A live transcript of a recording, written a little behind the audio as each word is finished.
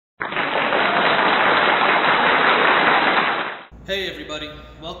Hey everybody,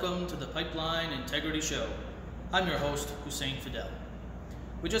 welcome to the Pipeline Integrity Show. I'm your host, Hussain Fadhel.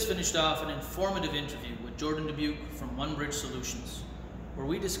 We just finished off an informative interview with Jordan Dubuc from Onebridge Solutions, where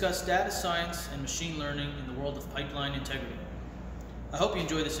we discuss data science and machine learning in the world of pipeline integrity. I hope you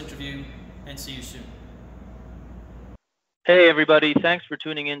enjoy this interview and see you soon. Hey everybody, thanks for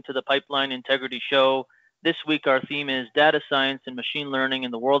tuning in to the Pipeline Integrity Show. This week our theme is data science and machine learning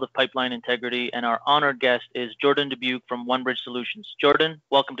in the world of pipeline integrity, and our honored guest is Jordan Dubuc from Onebridge Solutions. Jordan,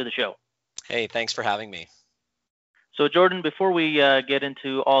 welcome to the show. Hey, thanks for having me. So Jordan, before we get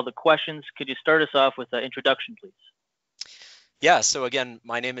into all the questions, could you start us off with an introduction, please? Yeah, so again,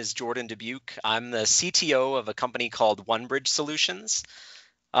 my name is Jordan Dubuc. I'm the CTO of a company called Onebridge Solutions.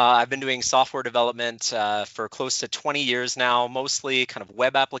 I've been doing software development for close to 20 years now, mostly kind of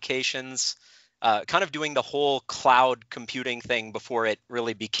web applications, kind of doing the whole cloud computing thing before it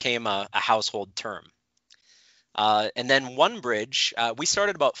really became a household term. And then Onebridge, we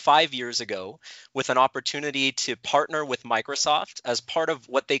started about 5 years ago with an opportunity to partner with Microsoft as part of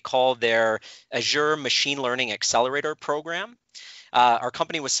what they call their Azure Machine Learning Accelerator program. Our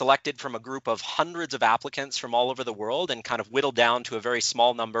company was selected from a group of hundreds of applicants from all over the world and kind of whittled down to a very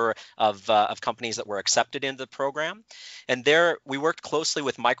small number of companies that were accepted into the program. And there we worked closely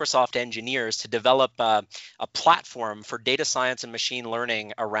with Microsoft engineers to develop a platform for data science and machine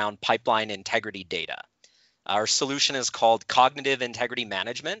learning around pipeline integrity data. Our solution is called Cognitive Integrity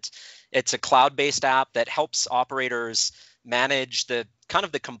Management. It's a cloud-based app that helps operators manage the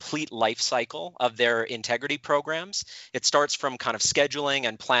complete life cycle of their integrity programs. It starts from kind of scheduling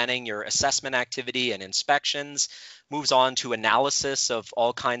and planning your assessment activity and inspections, moves on to analysis of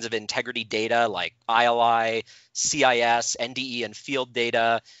all kinds of integrity data like ILI, CIS, NDE, and field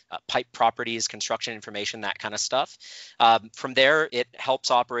data, pipe properties, construction information, that kind of stuff. From there, it helps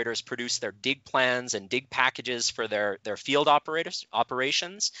operators produce their dig plans and dig packages for their field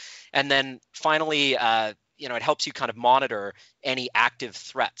operations. And then finally, it helps you kind of monitor any active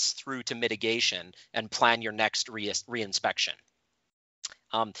threats through to mitigation and plan your next reinspection.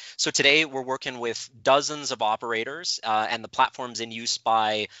 So today we're working with dozens of operators and the platform's in use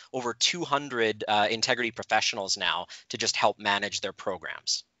by over 200 integrity professionals now to just help manage their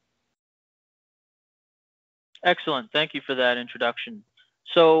programs. Excellent. Thank you for that introduction.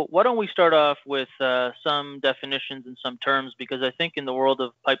 So why don't we start off with some definitions and some terms, because I think in the world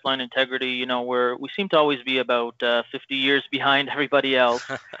of pipeline integrity, we seem to always be about 50 years behind everybody else.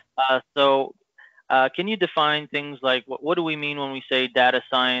 Can you define things like what do we mean when we say data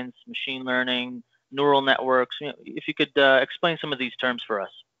science, machine learning, neural networks? If you could explain some of these terms for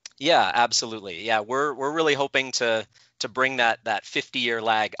us. Yeah, absolutely. Yeah, we're really hoping to bring that 50-year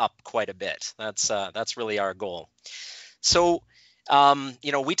lag up quite a bit. That's really our goal. So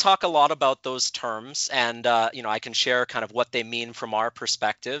we talk a lot about those terms, and I can share kind of what they mean from our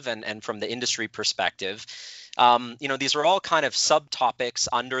perspective and from the industry perspective. These are all kind of subtopics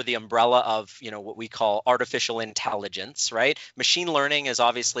under the umbrella of, what we call artificial intelligence, right? Machine learning is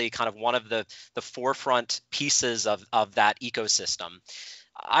obviously kind of one of the forefront pieces of that ecosystem.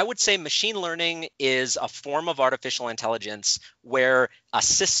 I would say machine learning is a form of artificial intelligence where a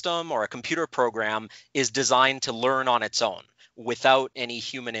system or a computer program is designed to learn on its own without any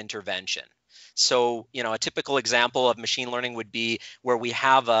human intervention. So, a typical example of machine learning would be where we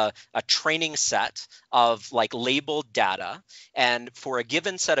have a training set of labeled data, and for a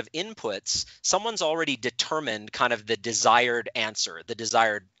given set of inputs, someone's already determined kind of the desired answer, the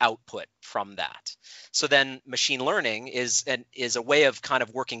desired output from that. So then machine learning is a way of kind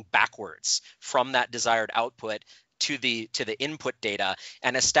of working backwards from that desired output to the input data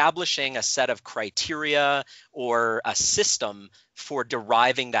and establishing a set of criteria or a system for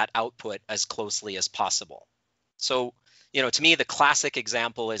deriving that output as closely as possible. So, to me, the classic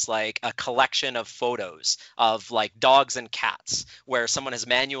example is like a collection of photos of dogs and cats, where someone has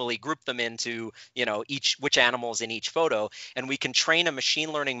manually grouped them into, which animals in each photo, and we can train a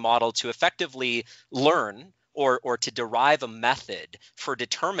machine learning model to effectively learn or to derive a method for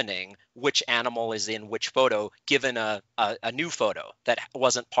determining which animal is in which photo given a new photo that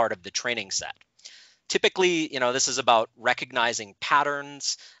wasn't part of the training set. Typically, this is about recognizing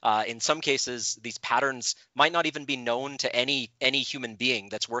patterns. In some cases, these patterns might not even be known to any human being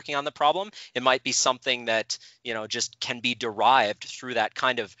that's working on the problem. It might be something that, just can be derived through that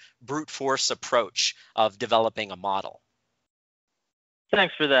kind of brute force approach of developing a model.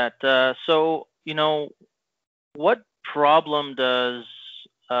 Thanks for that. What problem does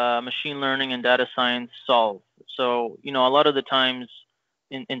machine learning and data science solve? So, a lot of the times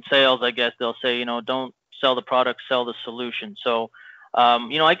in sales, I guess they'll say, don't sell the product, sell the solution. So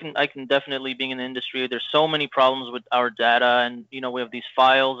I can definitely, being in the industry, there's so many problems with our data, and we have these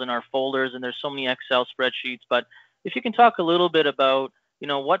files in our folders, and there's so many Excel spreadsheets. But if you can talk a little bit about,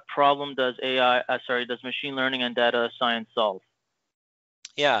 what problem does does machine learning and data science solve?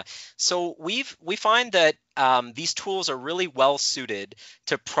 Yeah, so we find that these tools are really well suited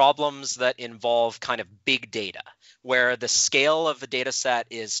to problems that involve kind of big data, where the scale of the data set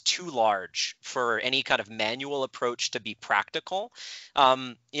is too large for any kind of manual approach to be practical.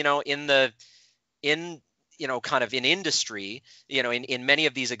 In industry, in many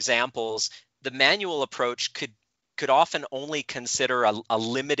of these examples, the manual approach could often only consider a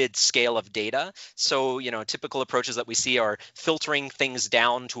limited scale of data. So, typical approaches that we see are filtering things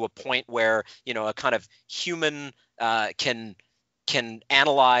down to a point where, a kind of human can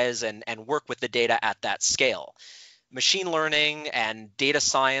analyze and work with the data at that scale. Machine learning and data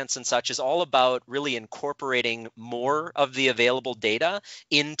science and such is all about really incorporating more of the available data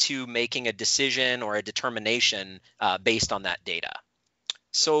into making a decision or a determination based on that data.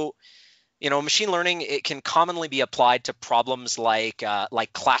 So, machine learning, it can commonly be applied to problems like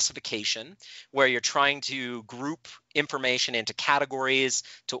classification, where you're trying to group information into categories,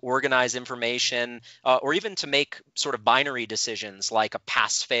 to organize information, or even to make sort of binary decisions like a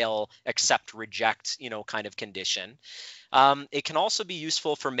pass, fail, accept, reject, kind of condition. It can also be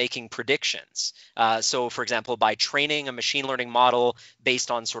useful for making predictions. So, for example, by training a machine learning model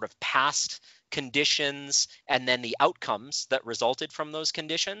based on sort of past conditions and then the outcomes that resulted from those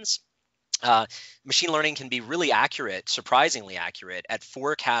conditions. Machine learning can be really accurate, surprisingly accurate at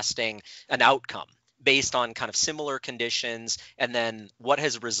forecasting an outcome based on kind of similar conditions and then what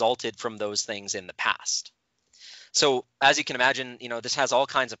has resulted from those things in the past. So as you can imagine, this has all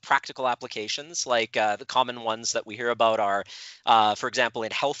kinds of practical applications, like the common ones that we hear about are, for example,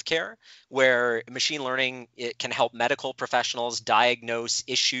 in healthcare, where machine learning, it can help medical professionals diagnose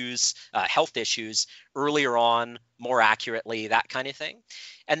issues, health issues earlier on, more accurately, that kind of thing.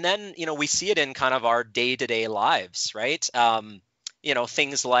 And then, we see it in kind of our day-to-day lives, right?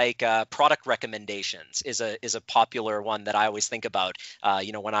 Things like product recommendations is a popular one that I always think about.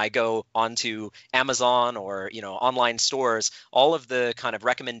 When I go onto Amazon or online stores, all of the kind of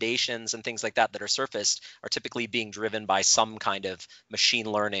recommendations and things like that are surfaced are typically being driven by some kind of machine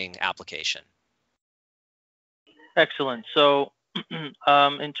learning application. Excellent. So,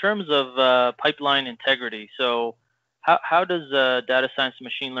 in terms of pipeline integrity, so how does data science and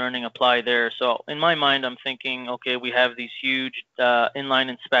machine learning apply there? So in my mind, I'm thinking, okay, we have these huge inline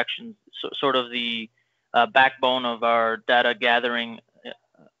inspections, sort of the backbone of our data gathering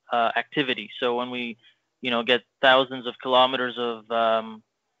activity. So when we, get thousands of kilometers of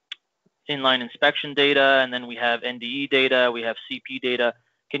inline inspection data, and then we have NDE data, we have CP data.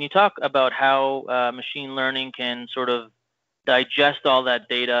 Can you talk about how machine learning can sort of digest all that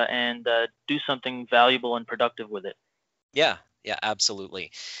data and do something valuable and productive with it? Yeah,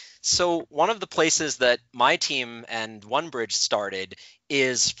 absolutely. So one of the places that my team and Onebridge started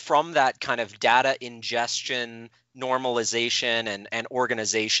is from that kind of data ingestion, normalization, and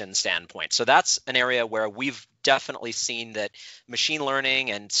organization standpoint. So that's an area where we've definitely seen that machine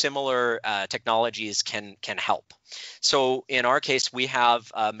learning and similar technologies can help. So in our case, we have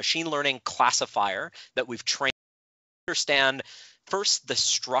a machine learning classifier that we've trained to understand first the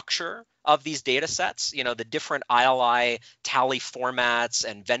structure of these data sets, the different ILI tally formats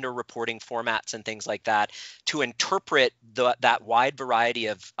and vendor reporting formats and things like that, to interpret that wide variety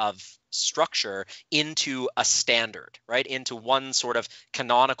of structure into a standard, right? Into one sort of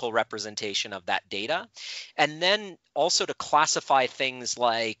canonical representation of that data. And then also to classify things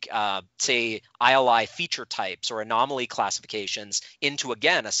like, say, ILI feature types or anomaly classifications into,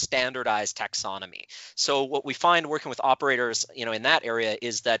 again, a standardized taxonomy. So what we find working with operators, in that area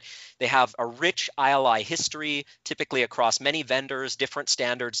is that they have a rich ILI history, typically across many vendors, different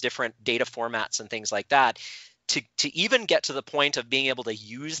standards, different data formats, and things like that. To even get to the point of being able to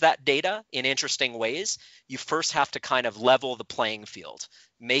use that data in interesting ways, you first have to kind of level the playing field,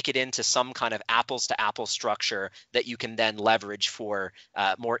 make it into some kind of apples to apples structure that you can then leverage for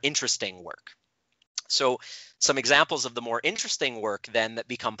more interesting work. So some examples of the more interesting work then that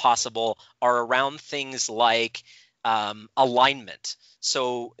become possible are around things like alignment.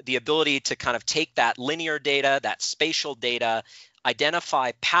 So the ability to kind of take that linear data, that spatial data,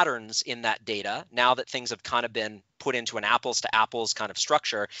 identify patterns in that data now that things have kind of been put into an apples to apples kind of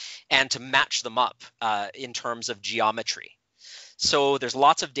structure, and to match them up in terms of geometry. So there's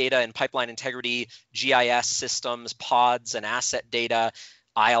lots of data in pipeline integrity, GIS systems, pods, and asset data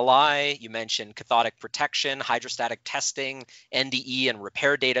ILI, you mentioned cathodic protection, hydrostatic testing, NDE, and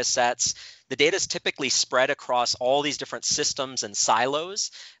repair data sets. The data is typically spread across all these different systems and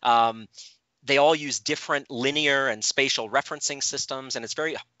silos. They all use different linear and spatial referencing systems, and it's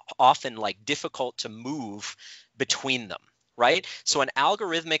very often like difficult to move between them, right? So an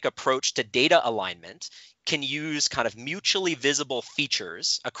algorithmic approach to data alignment can use kind of mutually visible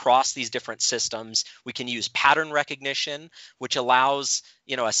features across these different systems. We can use pattern recognition, which allows,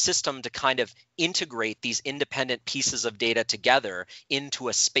 a system to kind of integrate these independent pieces of data together into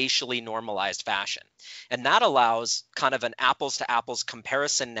a spatially normalized fashion. And that allows kind of an apples to apples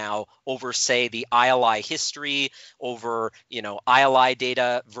comparison now over, say, the ILI history, over, ILI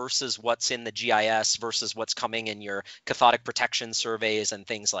data versus what's in the GIS versus what's coming in your cathodic protection surveys and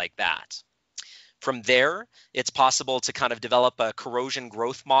things like that. From there, it's possible to kind of develop a corrosion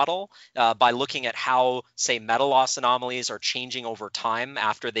growth model by looking at how, say, metal loss anomalies are changing over time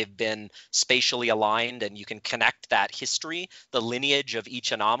after they've been spatially aligned, and you can connect that history, the lineage of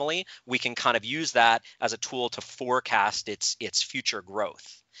each anomaly. We can kind of use that as a tool to forecast its future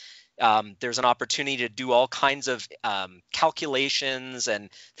growth. There's an opportunity to do all kinds of calculations and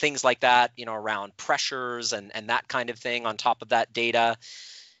things like that, around pressures and that kind of thing on top of that data.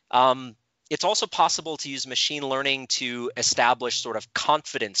 It's also possible to use machine learning to establish sort of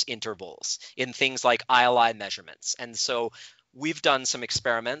confidence intervals in things like ILI measurements. And so we've done some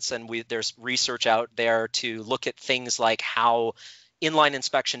experiments, and there's research out there to look at things like how inline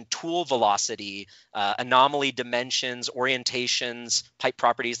inspection tool velocity, anomaly dimensions, orientations, pipe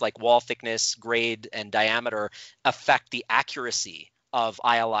properties like wall thickness, grade, and diameter affect the accuracy of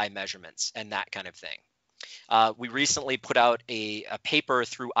ILI measurements and that kind of thing. We recently put out a paper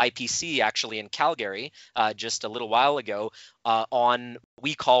through IPC, actually in Calgary, just a little while ago, on what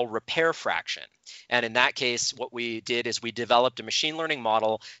we call repair fraction. And in that case, what we did is we developed a machine learning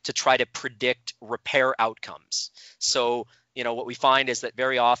model to try to predict repair outcomes. So, what we find is that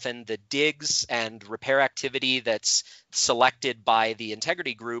very often the digs and repair activity that's selected by the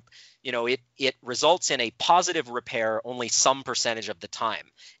integrity group, it results in a positive repair only some percentage of the time.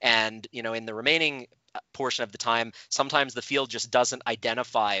 And, in the remaining portion of the time, sometimes the field just doesn't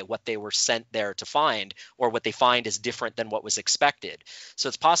identify what they were sent there to find, or what they find is different than what was expected. So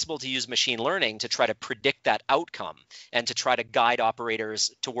it's possible to use machine learning to try to predict that outcome and to try to guide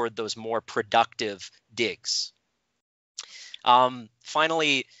operators toward those more productive digs.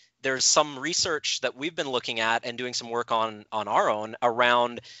 Finally, there's some research that we've been looking at and doing some work on our own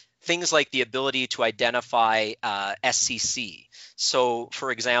around things like the ability to identify SCC. So,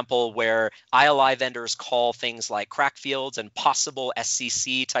 for example, where ILI vendors call things like crack fields and possible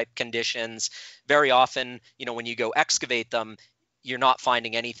SCC type conditions, very often, when you go excavate them, you're not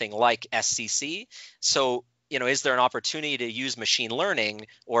finding anything like SCC. So, is there an opportunity to use machine learning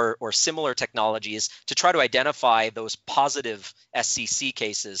or similar technologies to try to identify those positive SCC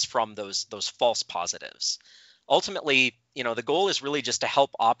cases from those false positives? Ultimately, the goal is really just to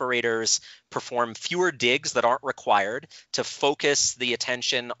help operators perform fewer digs that aren't required, to focus the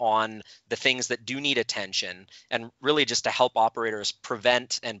attention on the things that do need attention, and really just to help operators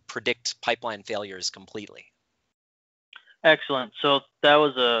prevent and predict pipeline failures completely. Excellent. So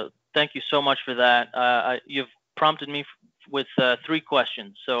thank you so much for that. You've prompted me with 3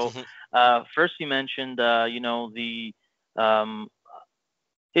 questions. So first, you mentioned, the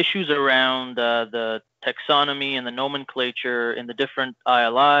issues around the taxonomy and the nomenclature in the different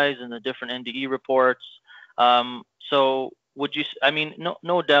ILIs and the different NDE reports. So would you,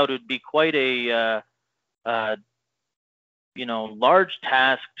 no doubt it would be quite a, large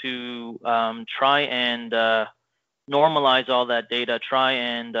task to try and normalize all that data, try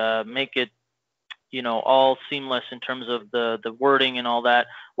and make it, all seamless in terms of the wording and all that.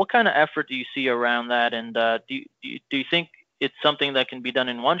 What kind of effort do you see around that? And do you think it's something that can be done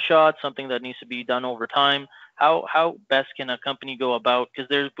in one shot, something that needs to be done over time? How best can a company go about? Because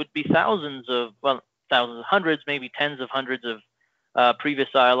there would be hundreds, maybe tens of hundreds of previous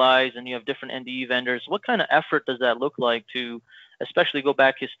ILIs, and you have different NDE vendors. What kind of effort does that look like to especially go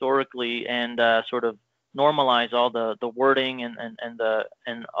back historically and sort of normalize all the wording and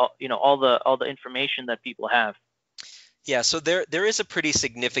all the information that people have? Yeah, so there is a pretty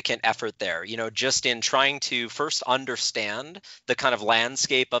significant effort there, just in trying to first understand the kind of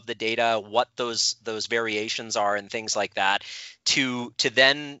landscape of the data, what those variations are and things like that. to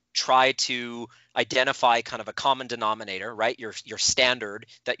then try to identify kind of a common denominator, right? Your standard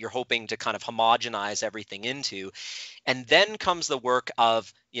that you're hoping to kind of homogenize everything into. And then comes the work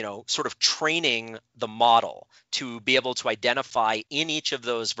of, sort of training the model to be able to identify in each of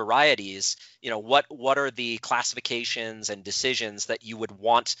those varieties, what are the classifications and decisions that you would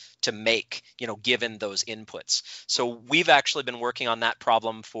want to make, given those inputs. So we've actually been working on that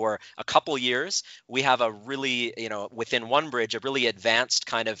problem for a couple years. We have a really, within Onebridge, a really advanced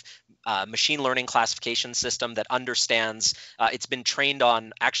kind of machine learning classification system that understands, it's been trained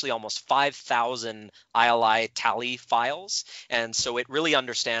on actually almost 5,000 ILI tally files. And so it really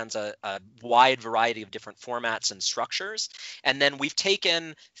understands a wide variety of different formats and structures. And then we've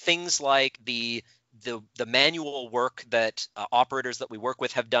taken things like the manual work that operators that we work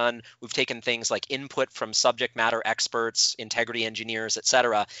with have done. We've taken things like input from subject matter experts, integrity engineers, et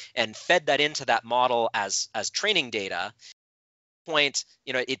cetera, and fed that into that model as training data. Point,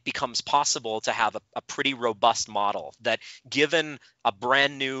 it becomes possible to have a pretty robust model that, given a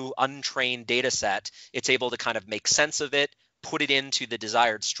brand new untrained data set, it's able to kind of make sense of it, put it into the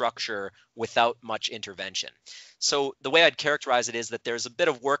desired structure without much intervention. So the way I'd characterize it is that there's a bit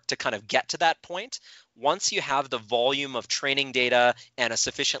of work to kind of get to that point. Once you have the volume of training data and a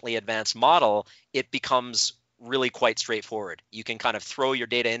sufficiently advanced model, it becomes really quite straightforward. You can kind of throw your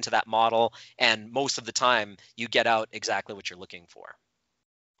data into that model, and most of the time you get out exactly what you're looking for.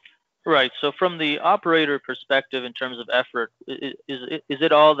 Right. So from the operator perspective, in terms of effort, is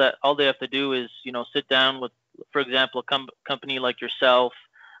it all they have to do is, sit down with, for example, a company like yourself,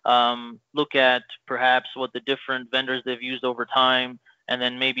 look at perhaps what the different vendors they've used over time, and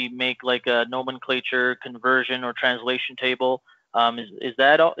then maybe make like a nomenclature conversion or translation table? Is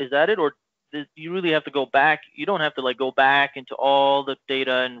that all? Is that it, or you really have to go back? You don't have to go back into all the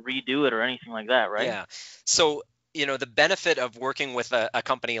data and redo it or anything like that, right? Yeah. So the benefit of working with a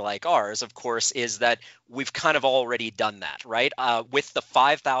company like ours, of course, is that we've kind of already done that, right? With the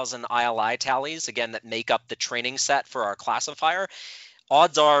 5,000 ILI tallies, again, that make up the training set for our classifier,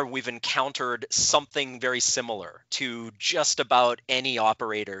 odds are we've encountered something very similar to just about any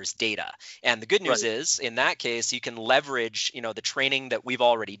operator's data. And the good news is, in that case, you can leverage, the training that we've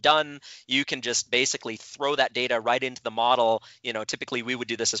already done. You can just basically throw that data right into the model. Typically we would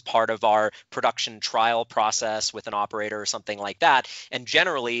do this as part of our production trial process with an operator or something like that. And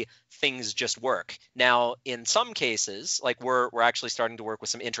generally things just work. Now, in some cases, like we're actually starting to work with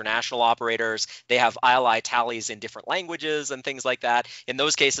some international operators. They have ILI tallies in different languages and things like that. In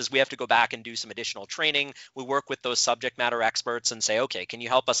those cases, we have to go back and do some additional training. We work with those subject matter experts and say, okay, can you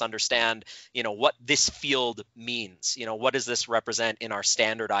help us understand, what this field means? What does this represent in our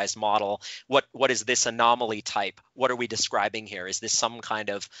standardized model? What is this anomaly type? What are we describing here? Is this some kind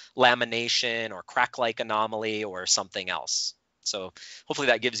of lamination or crack-like anomaly or something else? So hopefully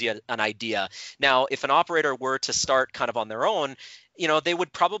that gives you an idea. Now, if an operator were to start kind of on their own, they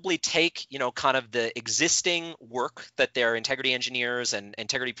would probably take, kind of the existing work that their integrity engineers and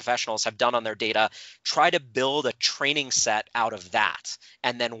integrity professionals have done on their data, try to build a training set out of that,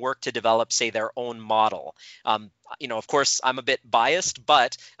 and then work to develop, say, their own model. Of course, I'm a bit biased,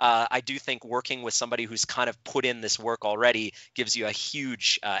 but I do think working with somebody who's kind of put in this work already gives you a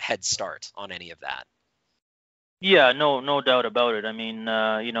huge head start on any of that. Yeah, no doubt about it. I mean,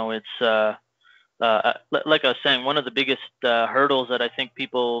 it's like I was saying, one of the biggest hurdles that I think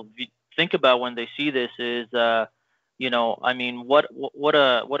people think about when they see this is, I mean, what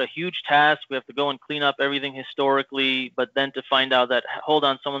a huge task. We have to go and clean up everything historically, but then to find out that, hold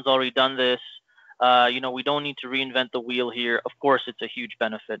on, someone's already done this. We don't need to reinvent the wheel here. Of course, it's a huge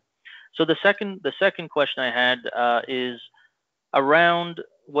benefit. So the second question I had is around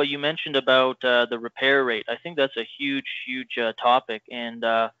what you mentioned about the repair rate. I think that's a huge topic, and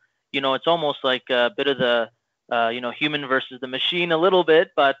it's almost like a bit of the human versus the machine a little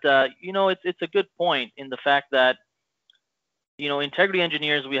bit, but it's a good point in the fact that integrity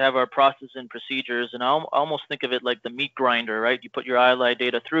engineers, we have our process and procedures, and I almost think of it like the meat grinder, right? You put your ILI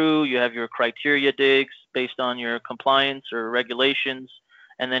data through, you have your criteria digs based on your compliance or regulations,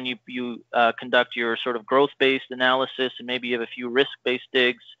 and then you conduct your sort of growth-based analysis, and maybe you have a few risk-based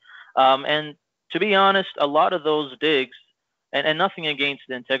digs. And to be honest, a lot of those digs, and nothing against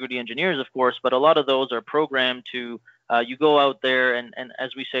the integrity engineers, of course, but a lot of those are programmed to, you go out there and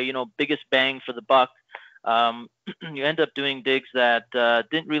as we say, biggest bang for the buck. You end up doing digs that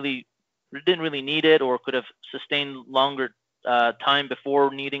didn't really need it, or could have sustained longer time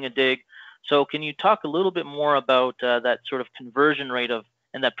before needing a dig. So can you talk a little bit more about that sort of conversion rate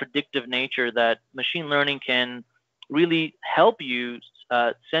and that predictive nature that machine learning can really help you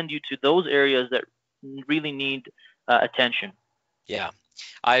send you to those areas that really need attention? Yeah.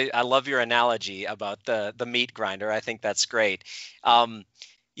 I love your analogy about the meat grinder. I think that's great.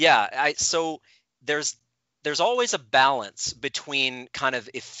 Yeah, so there's there's always a balance between kind of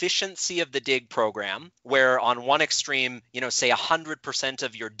efficiency of the dig program, where on one extreme, say 100%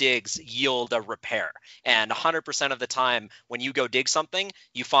 of your digs yield a repair, and 100% of the time when you go dig something,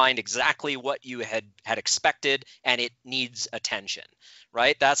 you find exactly what you had expected, and it needs attention,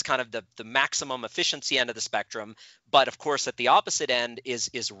 right? That's kind of the maximum efficiency end of the spectrum. But of course, at the opposite end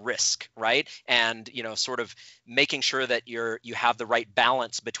is risk, right? And sort of making sure that you have the right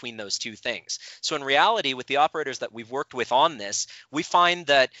balance between those two things. So in reality, with the operators that we've worked with on this, we find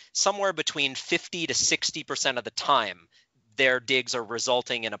that somewhere between 50 to 60% of the time, their digs are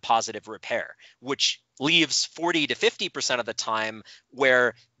resulting in a positive repair, which leaves 40 to 50% of the time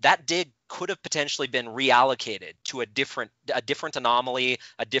where that dig could have potentially been reallocated to a different anomaly,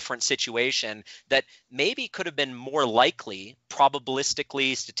 a different situation that maybe could have been more likely,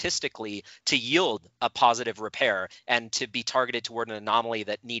 probabilistically, statistically, to yield a positive repair and to be targeted toward an anomaly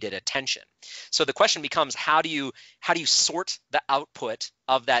that needed attention. So the question becomes, how do you sort the output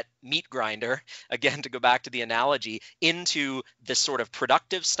of that meat grinder, again, to go back to the analogy, into the sort of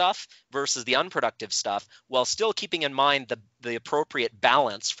productive stuff versus the unproductive stuff, while still keeping in mind the appropriate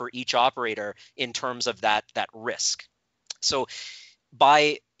balance for each operator in terms of that risk. So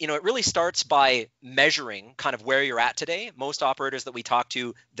it really starts by measuring kind of where you're at today. Most operators that we talk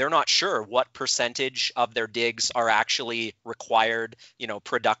to, they're not sure what percentage of their digs are actually required,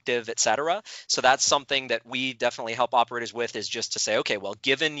 productive, et cetera. So that's something that we definitely help operators with, is just to say, okay, well,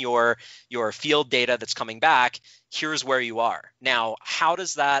 given your field data that's coming back, here's where you are. Now, how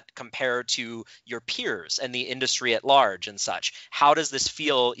does that compare to your peers and the industry at large and such? How does this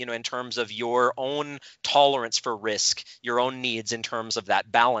feel, in terms of your own tolerance for risk, your own needs in terms of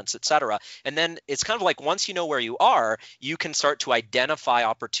that balance, et cetera? And then it's kind of like, once you know where you are, you can start to identify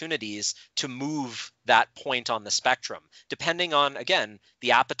opportunities to move that point on the spectrum, depending on, again,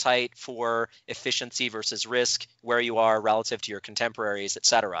 the appetite for efficiency versus risk, where you are relative to your contemporaries, et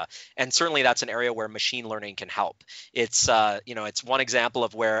cetera. And certainly that's an area where machine learning can help. It's it's one example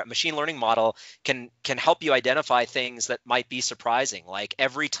of where a machine learning model can help you identify things that might be surprising. Like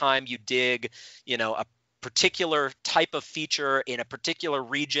every time you dig, a particular type of feature in a particular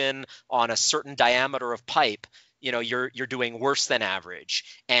region on a certain diameter of pipe, you're doing worse than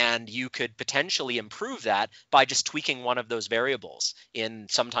average, and you could potentially improve that by just tweaking one of those variables in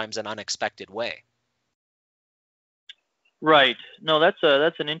sometimes an unexpected way. Right. No, that's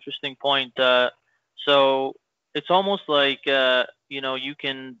an interesting point. So it's almost like you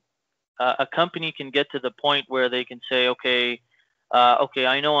can a company can get to the point where they can say, okay,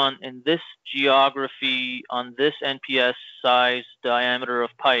 I know in this geography, on this NPS size diameter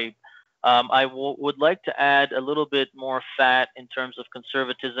of pipe, I would like to add a little bit more fat in terms of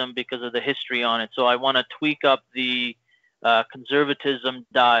conservatism because of the history on it. So I want to tweak up the conservatism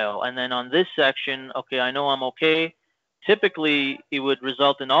dial. And then on this section, okay, I know I'm okay. Typically, it would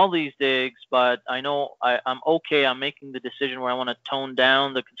result in all these digs, but I know I'm okay. I'm making the decision where I want to tone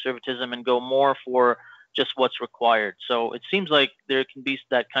down the conservatism and go more for just what's required. So it seems like there can be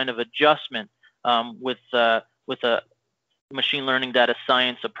that kind of adjustment with a machine learning data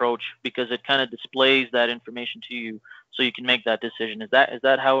science approach, because it kind of displays that information to you so you can make that decision. Is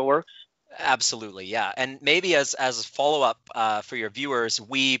that how it works? Absolutely, yeah. And maybe as a follow-up for your viewers,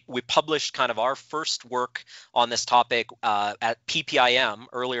 we published kind of our first work on this topic at PPIM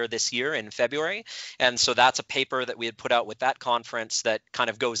earlier this year in February. And so that's a paper that we had put out with that conference that kind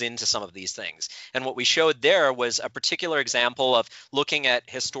of goes into some of these things. And what we showed there was a particular example of looking at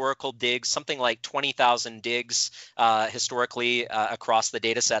historical digs, something like 20,000 digs historically across the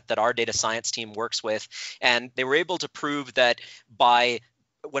data set that our data science team works with. And they were able to prove that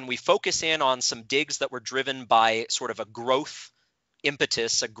when we focus in on some digs that were driven by sort of a growth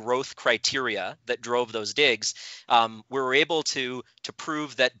impetus, a growth criteria that drove those digs, we were able to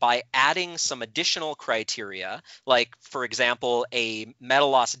prove that by adding some additional criteria, like, for example, a metal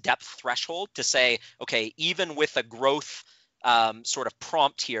loss depth threshold, to say, okay, even with a growth sort of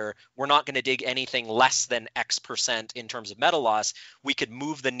prompt here, we're not going to dig anything less than X% in terms of metal loss, we could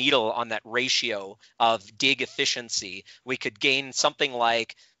move the needle on that ratio of dig efficiency. We could gain something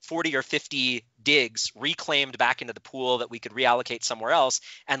like 40 or 50 digs reclaimed back into the pool that we could reallocate somewhere else,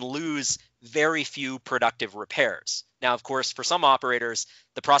 and lose very few productive repairs. Now, of course, for some operators,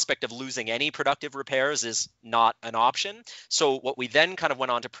 the prospect of losing any productive repairs is not an option. So what we then kind of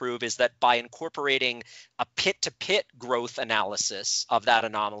went on to prove is that by incorporating a pit-to-pit growth analysis of that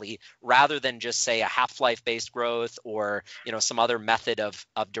anomaly, rather than just say a half-life based growth or some other method of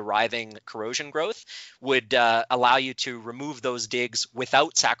deriving corrosion growth, would allow you to remove those digs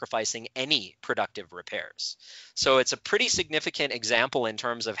without sacrificing any productive repairs. So it's a pretty significant example in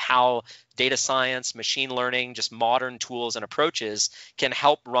terms of how data science, machine learning, just modern tools and approaches can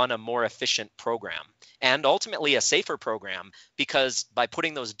help run a more efficient program and ultimately a safer program, because by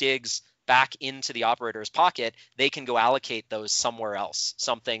putting those digs back into the operator's pocket, they can go allocate those somewhere else,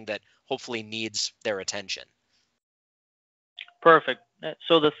 something that hopefully needs their attention. Perfect.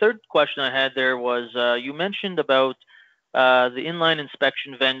 So the third question I had there was, you mentioned about the inline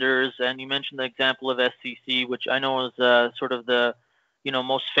inspection vendors, and you mentioned the example of SCC, which I know is sort of the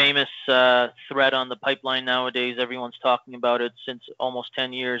most famous thread on the pipeline nowadays. Everyone's talking about it since almost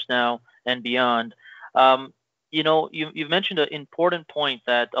 10 years now and beyond. You've mentioned an important point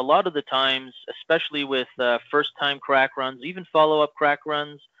that a lot of the times, especially with first-time crack runs, even follow-up crack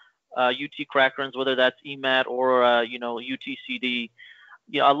runs, UT crack runs, whether that's EMAT or UTCD,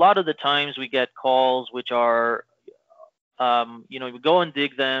 a lot of the times we get calls which are we go and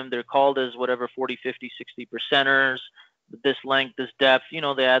dig them. They're called as whatever 40, 50, 60 percenters, this length, this depth.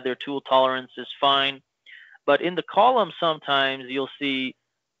 They add their tool tolerance is fine. But in the column, sometimes you'll see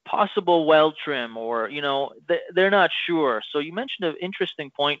possible weld trim, or they're not sure. So you mentioned an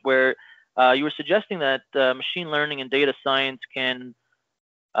interesting point where you were suggesting that machine learning and data science can,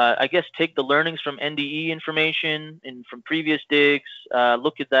 I guess, take the learnings from NDE information and from previous digs,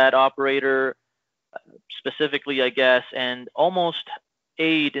 look at that operator specifically, I guess, and almost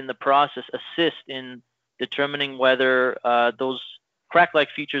aid in the process, assist in determining whether those crack-like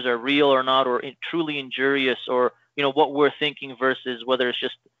features are real or not, or truly injurious, or what we're thinking versus whether it's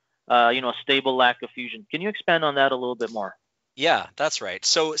just a stable lack of fusion. Can you expand on that a little bit more? Yeah, that's right.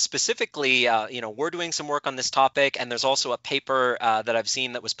 So specifically, we're doing some work on this topic, and there's also a paper that I've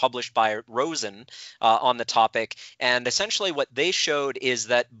seen that was published by Rosen on the topic. And essentially what they showed is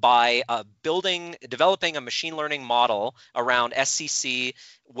that by developing a machine learning model around SCC,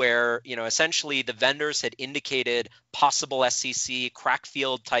 where, essentially the vendors had indicated possible SCC, crack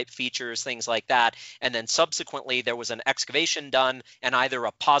field type features, things like that. And then subsequently there was an excavation done and either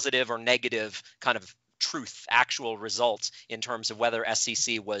a positive or negative kind of actual results in terms of whether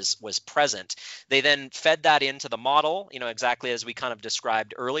SCC was present. They then fed that into the model, exactly as we kind of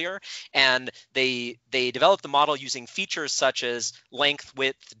described earlier, and they developed the model using features such as length,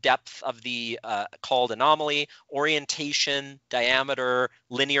 width, depth of the called anomaly, orientation, diameter,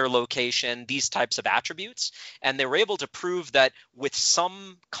 linear location, these types of attributes, and they were able to prove that with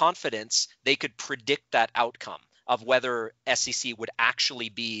some confidence they could predict that outcome of whether SCC would actually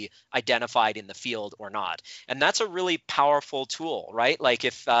be identified in the field or not. And that's a really powerful tool, right? Like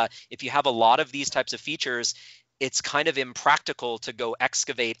if you have a lot of these types of features, it's kind of impractical to go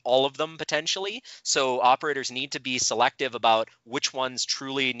excavate all of them potentially. So operators need to be selective about which ones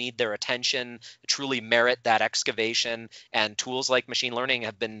truly need their attention, truly merit that excavation. And tools like machine learning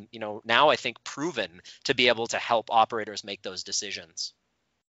have been, now I think proven to be able to help operators make those decisions.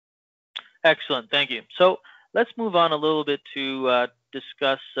 Excellent, thank you. So let's move on a little bit to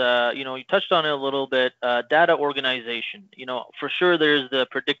discuss, you touched on it a little bit, data organization. For sure there's the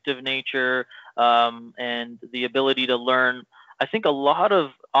predictive nature and the ability to learn. I think a lot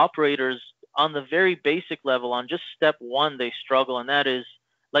of operators on the very basic level, on just step one, they struggle, and that is,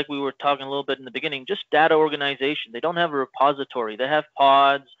 like we were talking a little bit in the beginning, just data organization. They don't have a repository. They have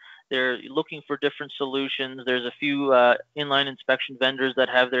pods. They're looking for different solutions. There's a few inline inspection vendors that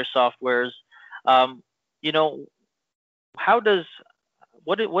have their softwares.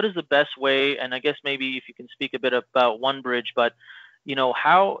 What is the best way, and I guess maybe if you can speak a bit about Onebridge, but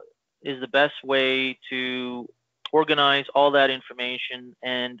how is the best way to organize all that information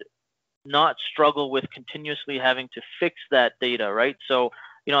and not struggle with continuously having to fix that data, right? So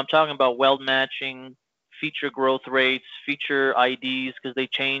I'm talking about weld matching, feature growth rates, feature IDs, because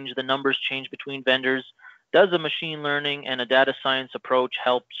the numbers change between vendors. Does a machine learning and a data science approach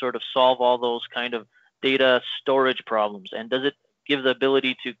help sort of solve all those kind of data storage problems? And does it give the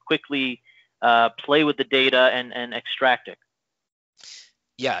ability to quickly play with the data and extract it?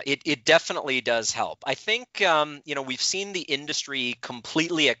 Yeah, it definitely does help. I think, we've seen the industry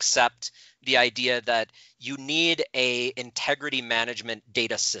completely accept the idea that you need a integrity management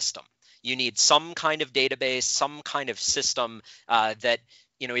data system. You need some kind of database, some kind of system that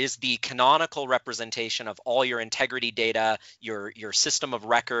is the canonical representation of all your integrity data, your system of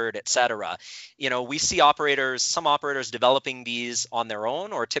record, et cetera. We see some operators developing these on their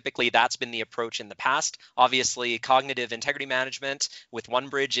own, or typically that's been the approach in the past. Obviously, cognitive integrity management with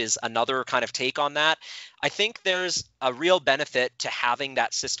Onebridge is another kind of take on that. I think there's a real benefit to having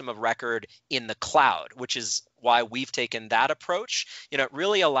that system of record in the cloud, which is why we've taken that approach. It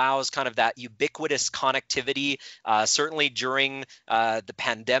really allows kind of that ubiquitous connectivity, certainly during the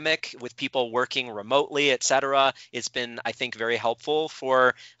pandemic with people working remotely, et cetera. It's been, I think, very helpful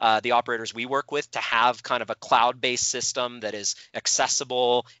for the operators we work with to have kind of a cloud-based system that is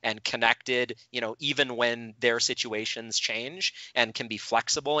accessible and connected, even when their situations change, and can be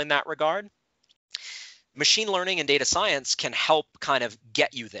flexible in that regard. Machine learning and data science can help kind of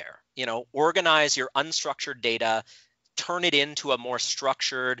get you there, organize your unstructured data, turn it into a more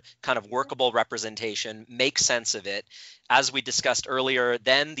structured kind of workable representation, make sense of it. As we discussed earlier,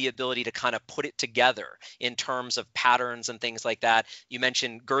 then the ability to kind of put it together in terms of patterns and things like that. You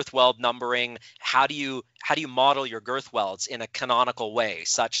mentioned girth weld numbering. How do you model your girth welds in a canonical way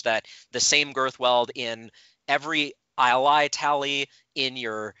such that the same girth weld in every ILI tally in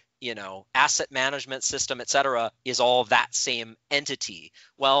your asset management system, et cetera, is all that same entity?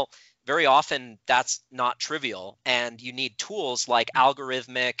 Well, very often that's not trivial, and you need tools like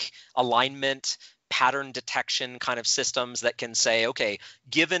algorithmic alignment, pattern detection kind of systems that can say, okay,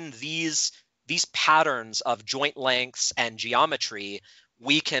 given these patterns of joint lengths and geometry,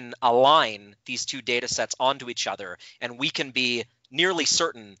 we can align these two data sets onto each other, and we can be nearly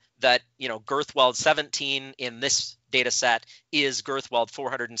certain that girth weld 17 in this data set is girth weld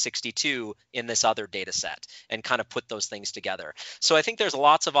 462 in this other data set, and kind of put those things together. So I think there's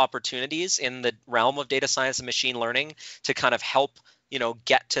lots of opportunities in the realm of data science and machine learning to kind of help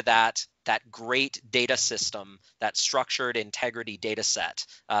get to that great data system, that structured integrity data set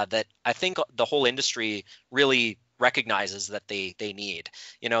that I think the whole industry really recognizes that they need.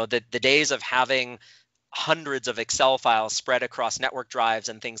 The days of having hundreds of Excel files spread across network drives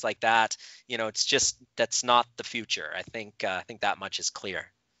and things like that, it's just, that's not the future. I think that much is clear.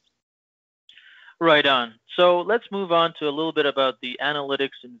 Right on. So let's move on to a little bit about the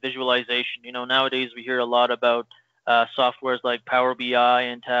analytics and visualization. Nowadays we hear a lot about softwares like Power BI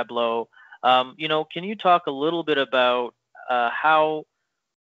and Tableau. Can you talk a little bit about how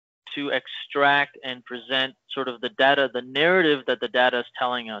to extract and present sort of the data, the narrative that the data is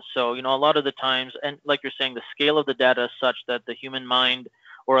telling us? So, a lot of the times, and like you're saying, the scale of the data is such that the human mind,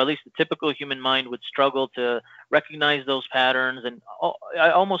 or at least the typical human mind, would struggle to recognize those patterns. And I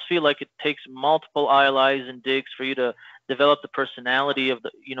almost feel like it takes multiple ILIs and digs for you to develop the personality of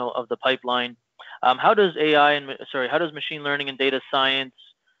the pipeline. How does machine learning and data science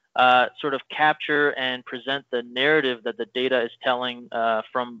sort of capture and present the narrative that the data is telling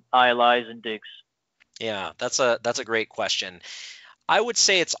from ILIs and digs? Yeah, that's a great question. I would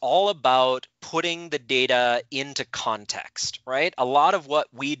say it's all about putting the data into context, right? A lot of what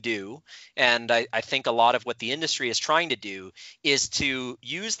we do, and I think a lot of what the industry is trying to do, is to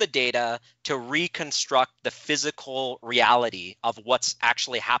use the data to reconstruct the physical reality of what's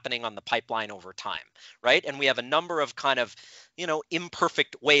actually happening on the pipeline over time, right? And we have a number of kind of,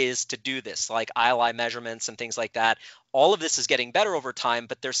 imperfect ways to do this, like ILI measurements and things like that. All of this is getting better over time,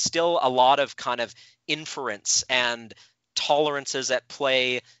 but there's still a lot of kind of inference and tolerances at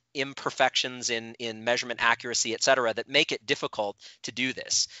play, imperfections in measurement accuracy, et cetera, that make it difficult to do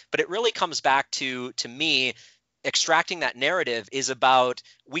this. But it really comes back to me, extracting that narrative is about,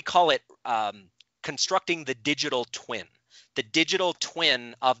 we call it constructing the digital twin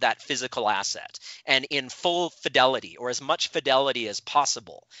of that physical asset, and in full fidelity, or as much fidelity as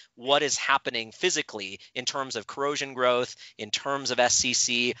possible, what is happening physically in terms of corrosion growth, in terms of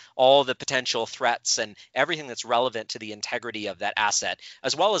SCC, all the potential threats and everything that's relevant to the integrity of that asset,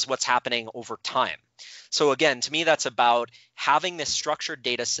 as well as what's happening over time. So again, to me, that's about having this structured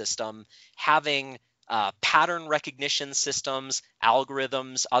data system, having pattern recognition systems,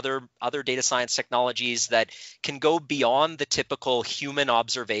 algorithms, other data science technologies that can go beyond the typical human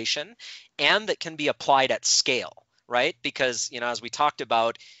observation, and that can be applied at scale, right? Because, as we talked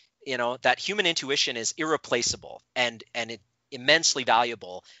about, that human intuition is irreplaceable and immensely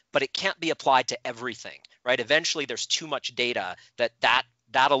valuable, but it can't be applied to everything, right? Eventually, there's too much data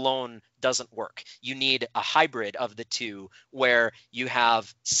that alone doesn't work. You need a hybrid of the two, where you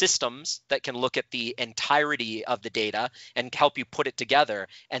have systems that can look at the entirety of the data and help you put it together.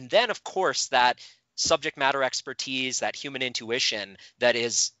 And then, of course, that subject matter expertise, that human intuition that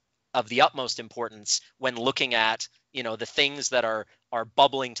is of the utmost importance when looking at, the things that are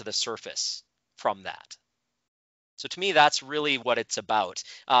bubbling to the surface from that. So to me, that's really what it's about.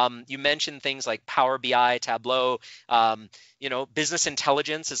 You mentioned things like Power BI, Tableau. Business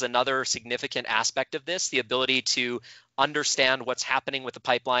intelligence is another significant aspect of this, the ability to understand what's happening with the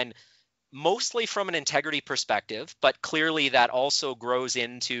pipeline, mostly from an integrity perspective, but clearly that also grows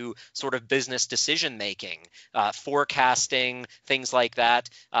into sort of business decision making, forecasting, things like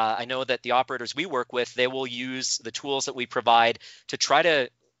that. I know that the operators we work with, they will use the tools that we provide to try to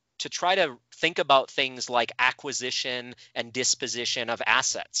think about things like acquisition and disposition of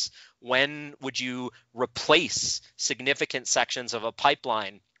assets. When would you replace significant sections of a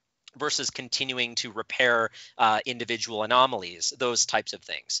pipeline versus continuing to repair individual anomalies, those types of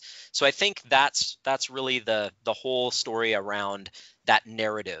things. So I think that's really the whole story around that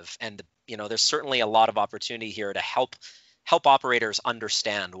narrative. And there's certainly a lot of opportunity here to help operators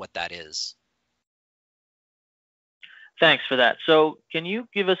understand what that is. Thanks for that. So can you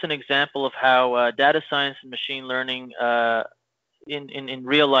give us an example of how data science and machine learning in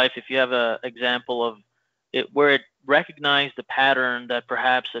real life, if you have an example of it where it recognized the pattern that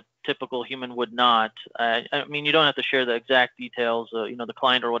perhaps a typical human would not? I mean, you don't have to share the exact details, the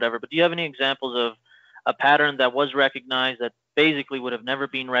client or whatever, but do you have any examples of a pattern that was recognized that basically would have never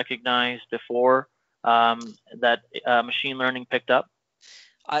been recognized before, that machine learning picked up?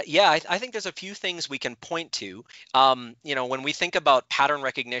 I think there's a few things we can point to. When we think about pattern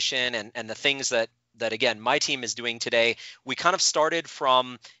recognition and the things that again my team is doing today, we kind of started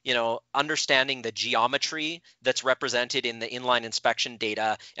from understanding the geometry that's represented in the inline inspection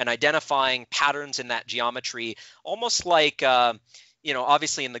data and identifying patterns in that geometry, almost like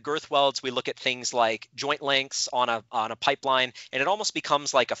obviously in the girth welds, we look at things like joint lengths on a pipeline, and it almost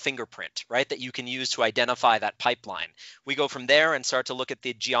becomes like a fingerprint, right, that you can use to identify that pipeline. We go from there and start to look at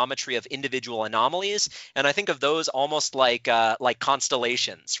the geometry of individual anomalies, and I think of those almost like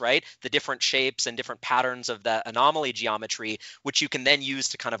constellations, right? The different shapes and different patterns of the anomaly geometry, which you can then use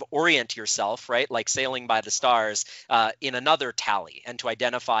to kind of orient yourself, right, like sailing by the stars, in another tally, and to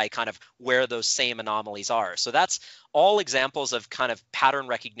identify kind of where those same anomalies are. So that's all examples of kind of pattern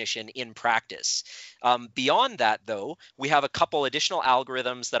recognition in practice. Beyond that, though, we have a couple additional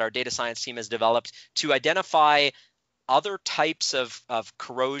algorithms that our data science team has developed to identify other types of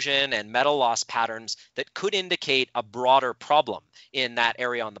corrosion and metal loss patterns that could indicate a broader problem in that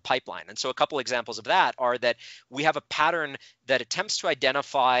area on the pipeline. And so a couple examples of that are that we have a pattern that attempts to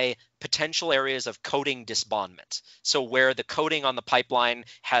identify potential areas of coating disbondment. So where the coating on the pipeline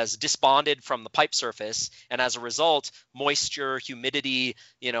has disbonded from the pipe surface, and as a result, moisture, humidity,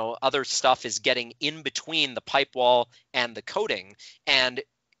 other stuff is getting in between the pipe wall and the coating and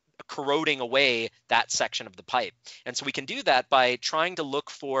corroding away that section of the pipe. And so we can do that by trying to look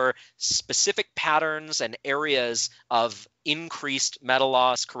for specific patterns and areas of increased metal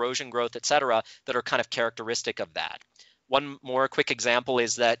loss, corrosion growth, et cetera, that are kind of characteristic of that. One more quick example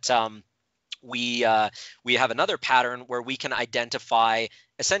is that we have another pattern where we can identify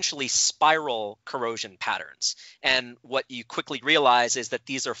essentially spiral corrosion patterns. And what you quickly realize is that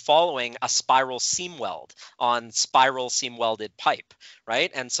these are following a spiral seam weld on spiral seam welded pipe,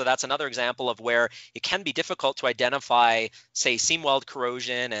 right? And so that's another example of where it can be difficult to identify, say, seam weld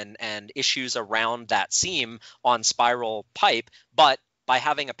corrosion and issues around that seam on spiral pipe, but by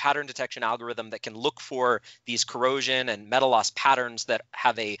having a pattern detection algorithm that can look for these corrosion and metal loss patterns that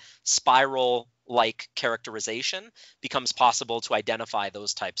have a spiral-like characterization, becomes possible to identify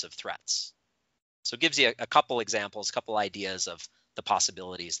those types of threats. So it gives you a couple examples, a couple ideas of the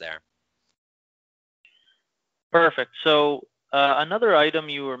possibilities there. Perfect. So another item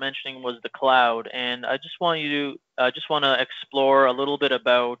you were mentioning was the cloud, and I just want to explore a little bit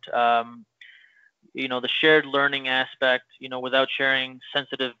about the shared learning aspect, without sharing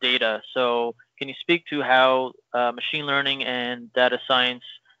sensitive data. So can you speak to how machine learning and data science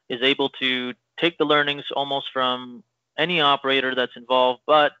is able to take the learnings almost from any operator that's involved,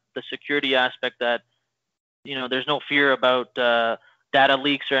 but the security aspect that, there's no fear about data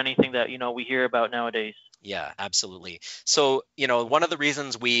leaks or anything that, we hear about nowadays? Yeah, absolutely. So, one of the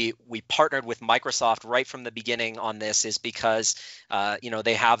reasons we partnered with Microsoft right from the beginning on this is because,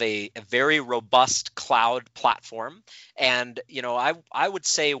 they have a very robust cloud platform. And, I would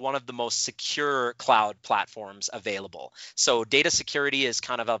say one of the most secure cloud platforms available. So data security is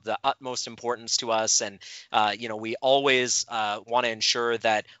kind of the utmost importance to us. And, we always want to ensure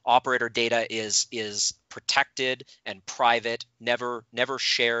that operator data is protected and private, never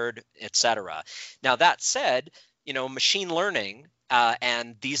shared, etc. Now that said, machine learning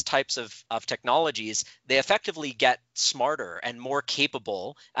and these types of technologies, they effectively get smarter and more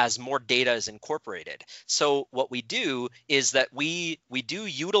capable as more data is incorporated. So what we do is that we do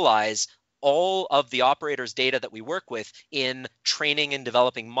utilize all of the operators' data that we work with in training and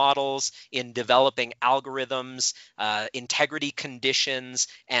developing models, in developing algorithms, integrity conditions,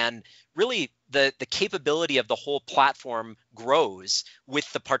 and really the capability of the whole platform grows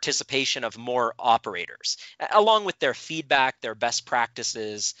with the participation of more operators, along with their feedback, their best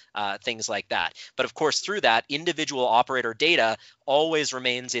practices, things like that. But of course, through that, individual operator data always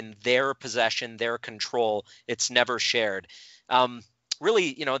remains in their possession, their control. It's never shared.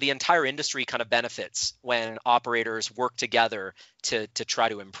 Really, the entire industry kind of benefits when operators work together to try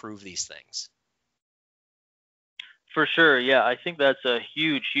to improve these things. For sure, yeah, I think that's a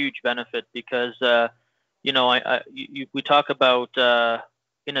huge benefit because we talk about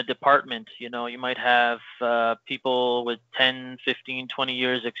in a department, you might have people with 10, 15, 20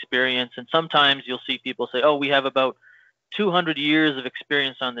 years experience, and sometimes you'll see people say, oh, we have about 200 years of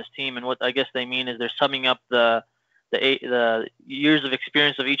experience on this team, and what I guess they mean is they're summing up the years of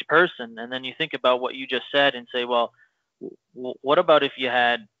experience of each person, and then you think about what you just said and say, well, what about if you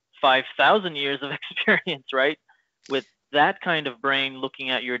had 5,000 years of experience, right? With that kind of brain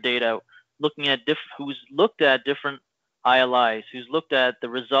looking at your data, looking at who's looked at different ILIs, who's looked at the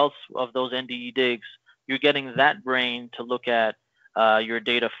results of those NDE digs, you're getting that brain to look at your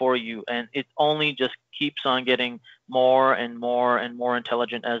data for you, and it only just keeps on getting more and more and more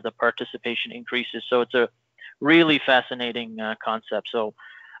intelligent as the participation increases. So it's a really fascinating concept. So,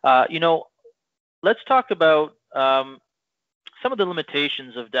 let's talk about some of the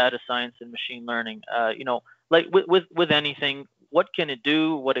limitations of data science and machine learning. Like with anything, what can it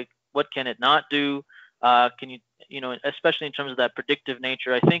do? What can it not do? Can you, especially in terms of that predictive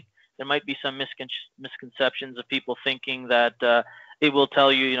nature, I think there might be some misconceptions of people thinking that it will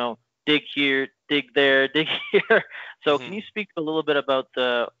tell you, dig here, dig there, dig here. So can you speak a little bit about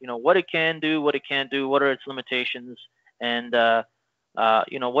what it can do, what it can't do, what are its limitations, and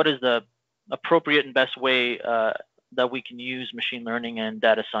what is the appropriate and best way that we can use machine learning and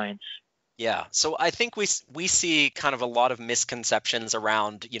data science? Yeah, so I think we see kind of a lot of misconceptions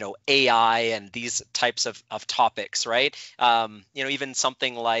around, AI and these types of topics, right? Even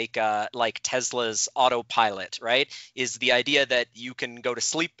something like Tesla's autopilot, right? Is the idea that you can go to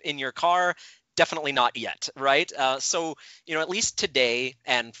sleep in your car? Definitely not yet, right? So, at least today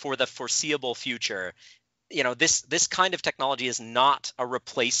and for the foreseeable future, this kind of technology is not a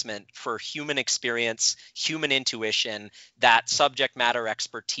replacement for human experience, human intuition, that subject matter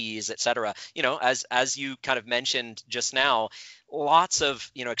expertise, et cetera. As you kind of mentioned just now, lots of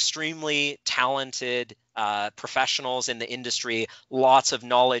extremely talented professionals in the industry, lots of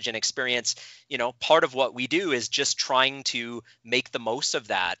knowledge and experience. Part of what we do is just trying to make the most of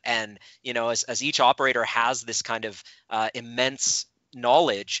that. And as each operator has this kind of immense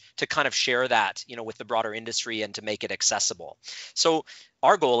knowledge to kind of share that with the broader industry and to make it accessible. So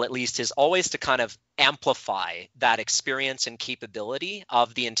our goal, at least, is always to kind of amplify that experience and capability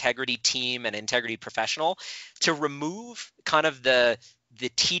of the integrity team and integrity professional to remove kind of the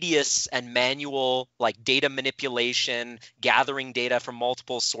tedious and manual like data manipulation, gathering data from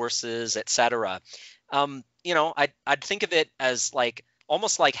multiple sources, et cetera. I'd think of it as like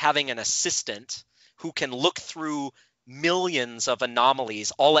almost like having an assistant who can look through millions of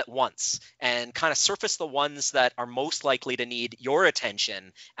anomalies all at once and kind of surface the ones that are most likely to need your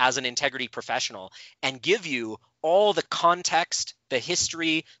attention as an integrity professional and give you all the context, the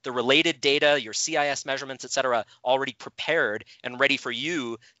history, the related data, your CIS measurements, et cetera, already prepared and ready for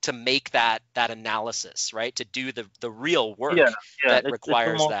you to make that analysis, right? To do the real work that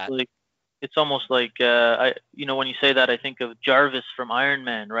requires that. It's almost like, when you say that, I think of Jarvis from Iron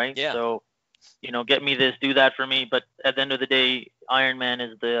Man, right? Yeah. So, get me this, do that for me. But at the end of the day, Iron Man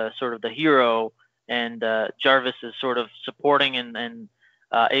is the sort of the hero, and Jarvis is sort of supporting and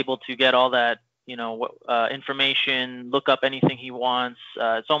able to get all that, information, look up anything he wants.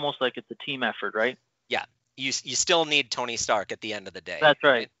 It's almost like it's a team effort, right? Yeah. You still need Tony Stark at the end of the day. That's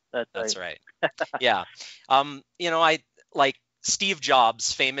right. That's right. Yeah. I like Steve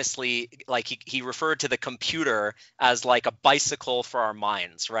Jobs famously, like he referred to the computer as like a bicycle for our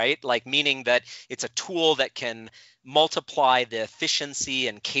minds, right? Like meaning that it's a tool that can multiply the efficiency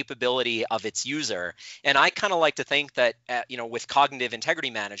and capability of its user. And I kind of like to think that, with cognitive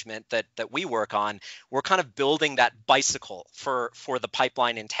integrity management that we work on, we're kind of building that bicycle for the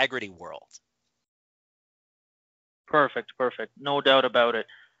pipeline integrity world. Perfect. No doubt about it.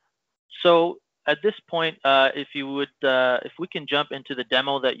 So at this point, if we can jump into the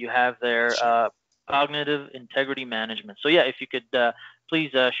demo that you have there, Sure. Cognitive integrity management. So yeah, if you could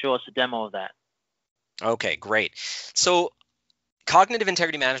please show us a demo of that. Okay, great. So Cognitive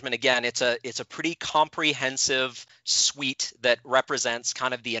integrity management, again, it's a pretty comprehensive suite that represents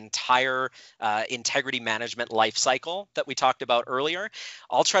kind of the entire integrity management life cycle that we talked about earlier.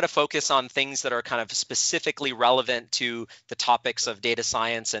 I'll try to focus on things that are kind of specifically relevant to the topics of data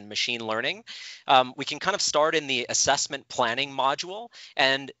science and machine learning. We can kind of start in the assessment planning module,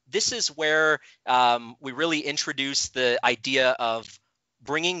 and this is where we really introduce the idea of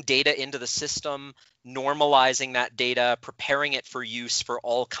bringing data into the system, normalizing that data, preparing it for use for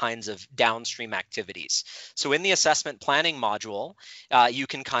all kinds of downstream activities. So in the assessment planning module, you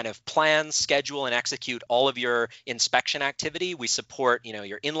can kind of plan, schedule, and execute all of your inspection activity. We support,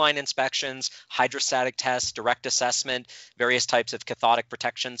 your inline inspections, hydrostatic tests, direct assessment, various types of cathodic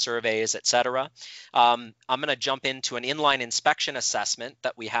protection surveys, etc. I'm going to jump into an inline inspection assessment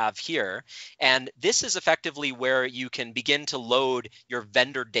that we have here. And this is effectively where you can begin to load your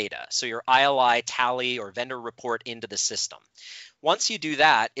vendor data, so your ILI tally or vendor report into the system. Once you do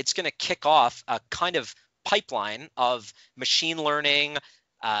that, it's going to kick off a kind of pipeline of machine learning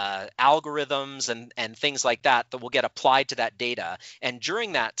algorithms and things like that will get applied to that data. And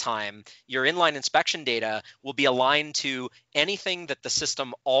during that time, your inline inspection data will be aligned to anything that the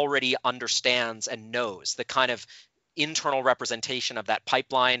system already understands and knows, the kind of internal representation of that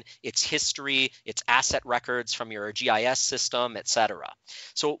pipeline, its history, its asset records from your GIS system, etc.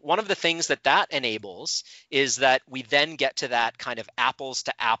 So one of the things that enables is that we then get to that kind of apples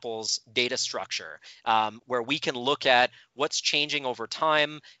to apples data structure, where we can look at what's changing over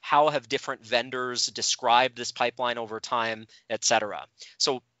time, how have different vendors described this pipeline over time, etc.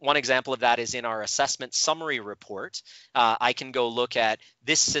 So one example of that is in our assessment summary report. I can go look at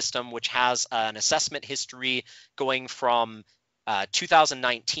this system, which has an assessment history going from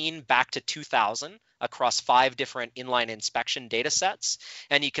 2019 back to 2000 across 5 different inline inspection data sets.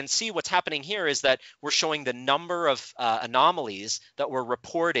 And you can see what's happening here is that we're showing the number of anomalies that were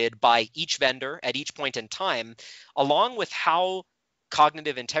reported by each vendor at each point in time, along with how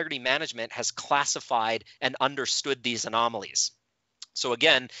cognitive integrity management has classified and understood these anomalies. So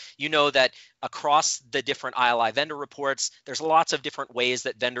again, you know that across the different ILI vendor reports, there's lots of different ways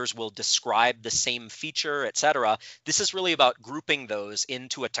that vendors will describe the same feature, et cetera. This is really about grouping those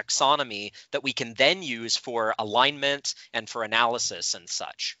into a taxonomy that we can then use for alignment and for analysis and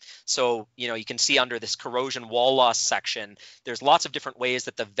such. So, you can see under this corrosion wall loss section, there's lots of different ways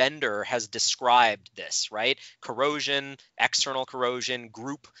that the vendor has described this, right? Corrosion, external corrosion,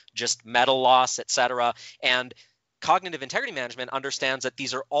 group, just metal loss, et cetera. And cognitive integrity management understands that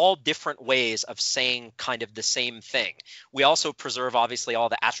these are all different ways of saying kind of the same thing. We also preserve, obviously, all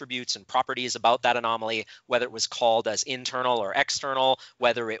the attributes and properties about that anomaly, whether it was called as internal or external,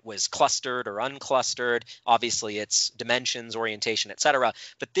 whether it was clustered or unclustered, obviously its dimensions, orientation, etc.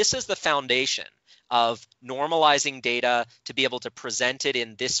 But this is the foundation of normalizing data to be able to present it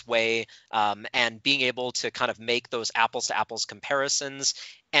in this way, and being able to kind of make those apples to apples comparisons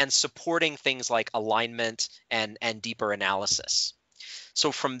and supporting things like alignment and deeper analysis.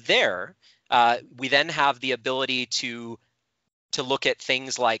 So from there, we then have the ability to look at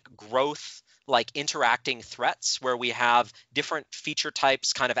things like growth, like interacting threats, where we have different feature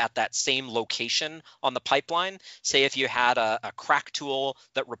types kind of at that same location on the pipeline. Say if you had a crack tool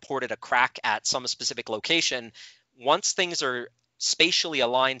that reported a crack at some specific location, once things are spatially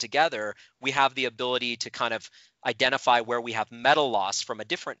aligned together, we have the ability to kind of identify where we have metal loss from a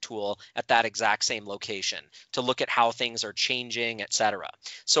different tool at that exact same location, to look at how things are changing, etc.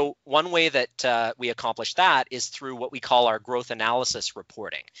 So one way that we accomplish that is through what we call our growth analysis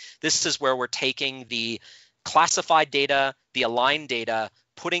reporting. This is where we're taking the classified data, the aligned data,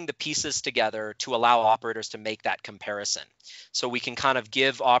 putting the pieces together to allow operators to make that comparison. So we can kind of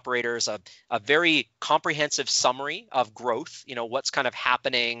give operators a very comprehensive summary of growth, what's kind of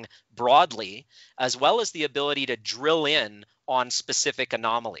happening broadly, as well as the ability to drill in on specific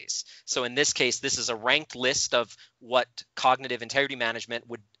anomalies. So in this case, this is a ranked list of what cognitive integrity management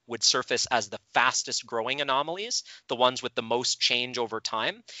would surface as the fastest growing anomalies, the ones with the most change over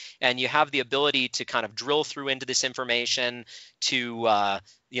time. And you have the ability to kind of drill through into this information to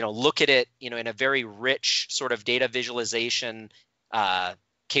look at it in a very rich sort of data visualization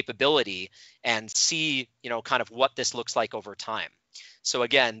capability and see kind of what this looks like over time. So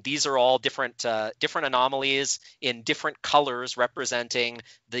again, these are all different anomalies in different colors representing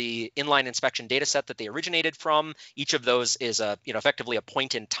the inline inspection data set that they originated from. Each of those is effectively a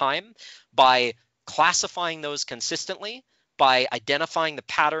point in time. By classifying those consistently, by identifying the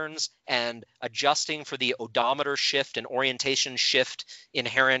patterns and adjusting for the odometer shift and orientation shift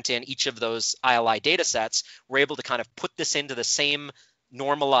inherent in each of those ILI data sets, we're able to kind of put this into the same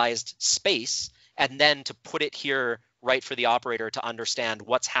normalized space, and then to put it here right for the operator to understand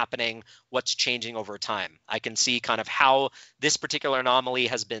what's happening, what's changing over time. I can see kind of how this particular anomaly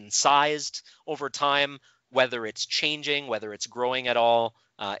has been sized over time, whether it's changing, whether it's growing at all,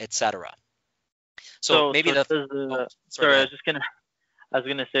 etc. So maybe does oh, sorry, sorry, I was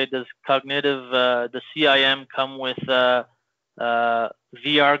gonna say, does cognitive the CIM come with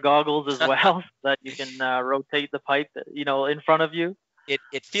VR goggles as well, so that you can rotate the pipe, in front of you?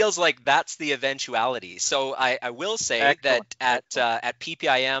 It feels like that's the eventuality. So I will say Excellent. that at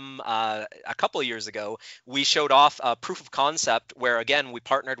PPIM a couple of years ago, we showed off a proof of concept where, again, we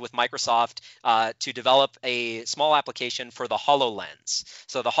partnered with Microsoft to develop a small application for the HoloLens.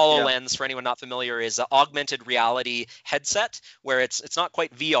 So the HoloLens, for anyone not familiar, is an augmented reality headset where it's not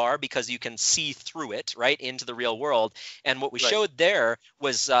quite VR because you can see through it, right, into the real world. And what we showed there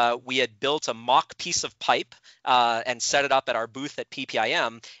was we had built a mock piece of pipe and set it up at our booth at PPIM.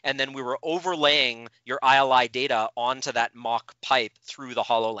 And then we were overlaying your ILI data onto that mock pipe through the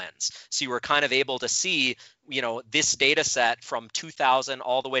HoloLens. So you were kind of able to see, this data set from 2000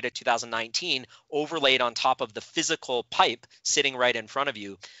 all the way to 2019 overlaid on top of the physical pipe sitting right in front of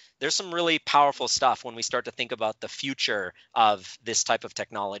you. There's some really powerful stuff when we start to think about the future of this type of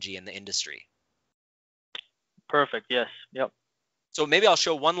technology in the industry. Perfect. Yes. Yep. So maybe I'll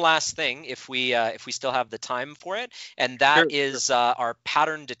show one last thing if we still have the time for it, and that is our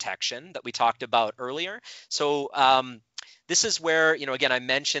pattern detection that we talked about earlier. So this is where, again, I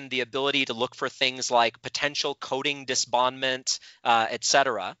mentioned the ability to look for things like potential coding disbondment,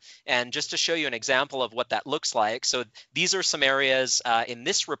 etc. And just to show you an example of what that looks like, so these are some areas in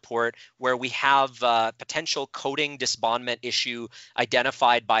this report where we have potential coding disbondment issue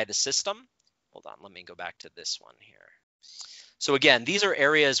identified by the system. Hold on, let me go back to this one here. So again, these are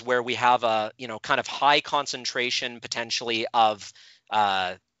areas where we have a, kind of high concentration potentially of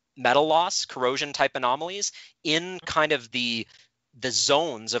metal loss, corrosion type anomalies in kind of the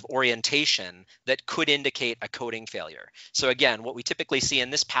zones of orientation that could indicate a coating failure. So again, what we typically see in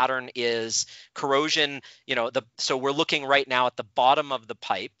this pattern is corrosion, so we're looking right now at the bottom of the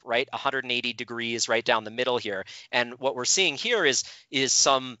pipe, right, 180 degrees right down the middle here. And what we're seeing here is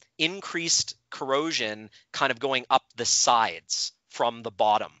some increased corrosion kind of going up the sides from the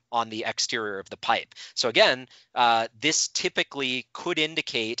bottom on the exterior of the pipe. So again, this typically could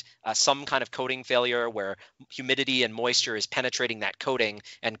indicate some kind of coating failure where humidity and moisture is penetrating that coating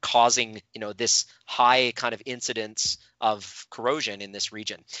and causing, this high kind of incidence of corrosion in this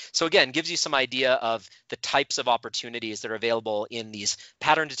region. So again, gives you some idea of the types of opportunities that are available in these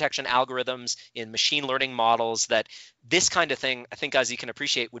pattern detection algorithms, in machine learning models, that this kind of thing, I think, as you can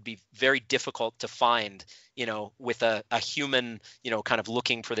appreciate, would be very difficult to find, with a human, kind of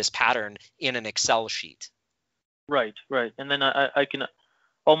looking for this pattern in an Excel sheet. Right. And then I can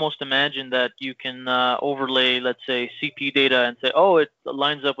almost imagine that you can overlay, let's say, CP data and say, oh, it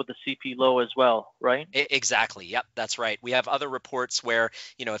lines up with the CP low as well, right? Exactly. Yep, that's right. We have other reports where,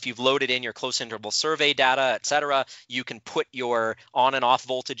 if you've loaded in your close interval survey data, et cetera, you can put your on and off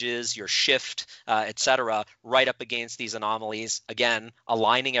voltages, your shift, et cetera, right up against these anomalies. Again,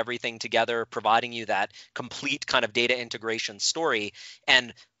 aligning everything together, providing you that complete kind of data integration story,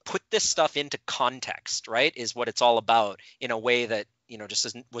 and put this stuff into context, right, is what it's all about in a way that,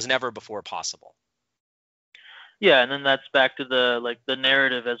 just was never before possible. Yeah, and then that's back to the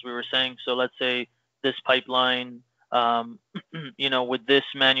narrative, as we were saying. So let's say this pipeline, with this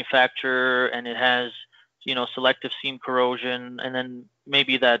manufacturer, and it has, selective seam corrosion, and then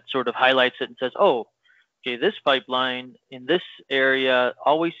maybe that sort of highlights it and says, oh, okay, this pipeline in this area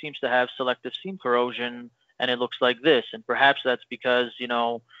always seems to have selective seam corrosion, and it looks like this. And perhaps that's because,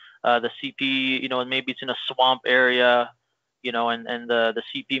 the CP, maybe it's in a swamp area, and the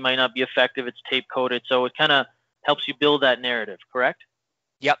CP might not be effective. It's tape coated. So it kind of helps you build that narrative, correct?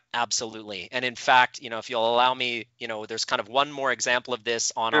 Yep, absolutely. And in fact, if you'll allow me, there's kind of one more example of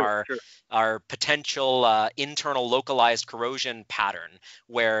this on our potential internal localized corrosion pattern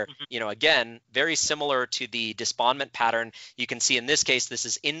where, again, very similar to the disbondment pattern. You can see in this case, this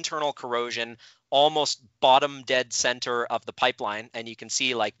is internal corrosion, almost bottom dead center of the pipeline. And you can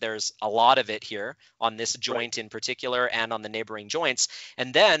see like there's a lot of it here on this joint in particular and on the neighboring joints.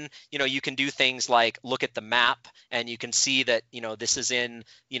 And then, you can do things like look at the map and you can see that, this is in,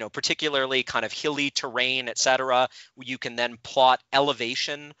 particularly kind of hilly terrain, et cetera. You can then plot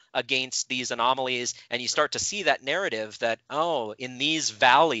elevation against these anomalies and you start to see that narrative that, oh, in these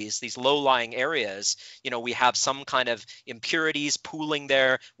valleys, these low-lying areas, we have some kind of impurities pooling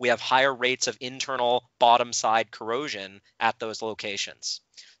there. We have higher rates of internal bottom side corrosion at those locations.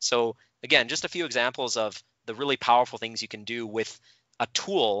 So again, just a few examples of the really powerful things you can do with a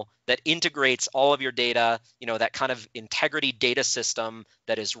tool that integrates all of your data, that kind of integrity data system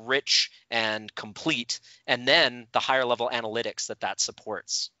that is rich and complete, and then the higher level analytics that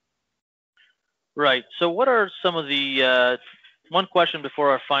supports. Right. So what are some of the, one question before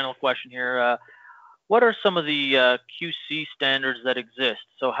our final question here, what are some of the QC standards that exist?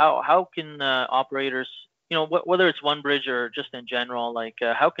 So how can operators, whether it's OneBridge or just in general, like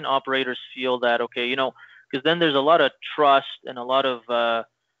how can operators feel that, okay, because then there's a lot of trust and a lot of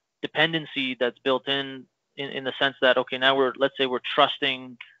dependency that's built in the sense that, okay, now let's say we're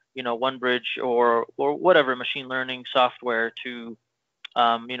trusting, OneBridge or whatever machine learning software to,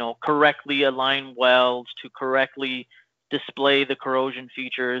 correctly align welds, to correctly display the corrosion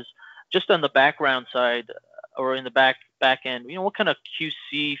features. Just on the background side or in the back end, what kind of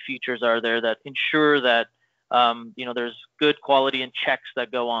QC features are there that ensure that there's good quality and checks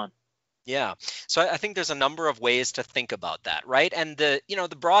that go on? Yeah. So I think there's a number of ways to think about that, right? And the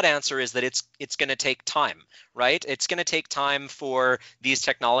broad answer is that it's going to take time, right? It's going to take time for these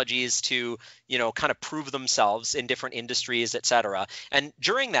technologies to, kind of prove themselves in different industries, et cetera. And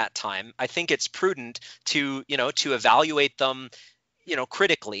during that time, I think it's prudent to evaluate them,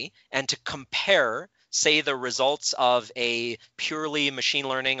 critically, and to compare, say, the results of a purely machine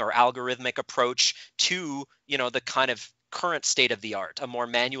learning or algorithmic approach to, the kind of current state of the art, a more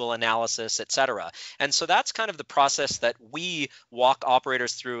manual analysis, et cetera. And so that's kind of the process that we walk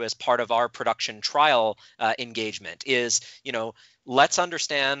operators through as part of our production trial engagement is, let's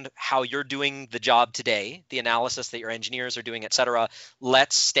understand how you're doing the job today, the analysis that your engineers are doing, et cetera.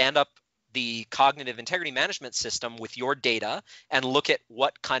 Let's stand up the cognitive integrity management system with your data and look at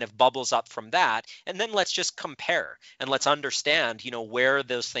what kind of bubbles up from that. And then let's just compare and let's understand, where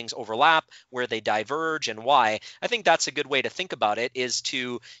those things overlap, where they diverge and why. I think that's a good way to think about it is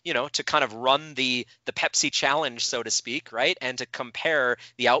to, to kind of run the Pepsi challenge, so to speak, right? And to compare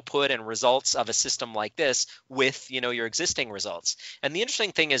the output and results of a system like this with, your existing results. And the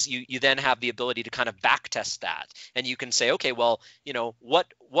interesting thing is you then have the ability to kind of back test that. And you can say, okay, well,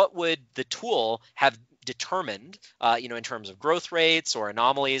 what would the tool have determined, in terms of growth rates or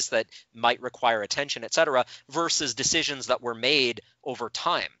anomalies that might require attention, et cetera, versus decisions that were made over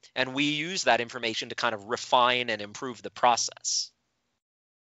time. And we use that information to kind of refine and improve the process.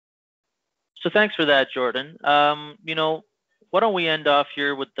 So thanks for that, Jordan. Why don't we end off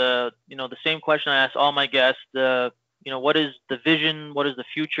here with the same question I asked all my guests, what is the vision? What is the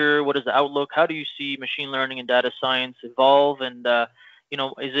future? What is the outlook? How do you see machine learning and data science evolve? And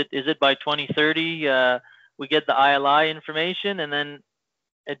is it by 2030 we get the ILI information and then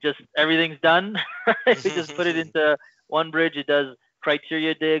everything's done? Right? We just put it into OneBridge. It does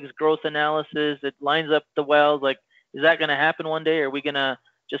criteria digs, growth analysis. It lines up the wells. Like, is that going to happen one day? Or are we going to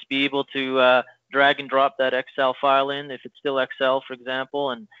just be able to drag and drop that Excel file in, if it's still Excel, for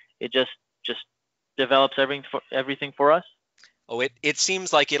example, and it just develops everything for us? Oh, it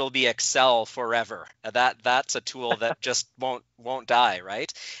seems like it'll be Excel forever. That's a tool that just won't die,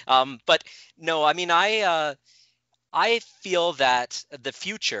 right? But no, I mean, I feel that the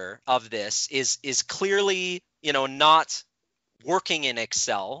future of this is clearly, not working in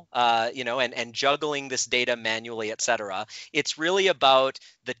Excel, and juggling this data manually, et cetera. It's really about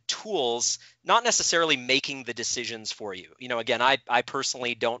the tools, not necessarily making the decisions for you. Again, I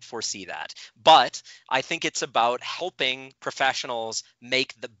personally don't foresee that, but I think it's about helping professionals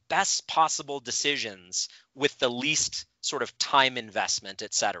make the best possible decisions with the least sort of time investment,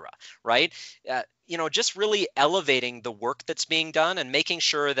 et cetera, right? Just really elevating the work that's being done and making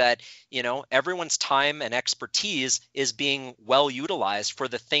sure that, everyone's time and expertise is being well utilized for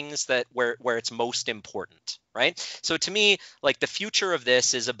the things that where it's most important, right? So to me, like, the future of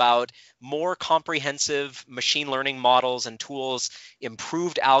this is about more comprehensive machine learning models and tools,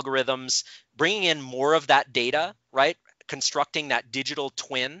 improved algorithms, bringing in more of that data, right? Constructing that digital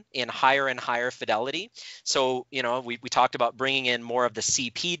twin in higher and higher fidelity. So, we talked about bringing in more of the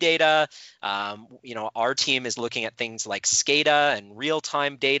CP data. Our team is looking at things like SCADA and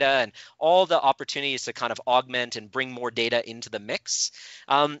real-time data and all the opportunities to kind of augment and bring more data into the mix.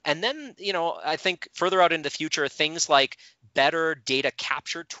 And then, I think further out in the future, things like better data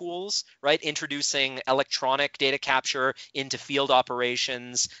capture tools, right? Introducing electronic data capture into field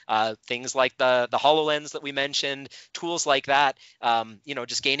operations, things like the HoloLens that we mentioned, tools like that,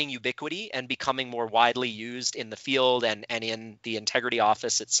 just gaining ubiquity and becoming more widely used in the field and in the integrity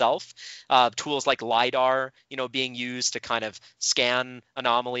office itself. Tools like LiDAR, being used to kind of scan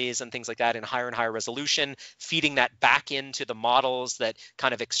anomalies and things like that in higher and higher resolution, feeding that back into the models that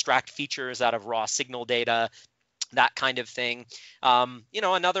kind of extract features out of raw signal data. that kind of thing.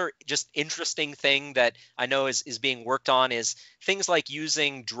 Another just interesting thing that I know is being worked on is things like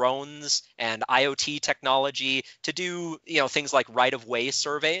using drones and IoT technology to do, things like right-of-way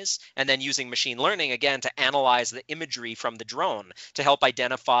surveys, and then using machine learning again to analyze the imagery from the drone to help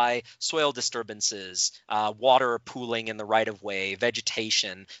identify soil disturbances, water pooling in the right-of-way,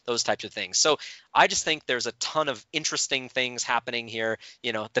 vegetation, those types of things. So I just think there's a ton of interesting things happening here.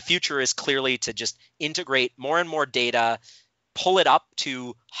 The future is clearly to just integrate more and more data, pull it up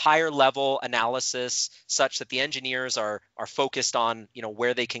to higher level analysis such that the engineers are focused on,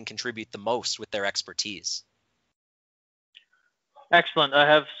 where they can contribute the most with their expertise. Excellent. I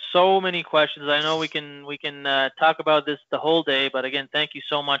have so many questions. I know we can talk about this the whole day, but again, thank you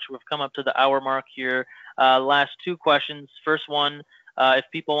so much. We've come up to the hour mark here. Last two questions. First one, if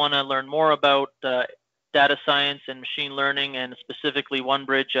people want to learn more about data science and machine learning, and specifically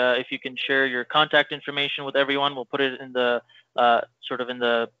OneBridge, if you can share your contact information with everyone, we'll put it in the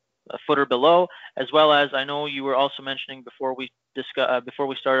footer below, as well as I know you were also mentioning before we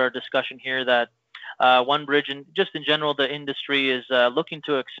started our discussion here that OneBridge and just in general the industry is looking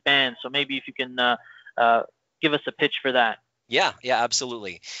to expand. So maybe if you can give us a pitch for that. Yeah,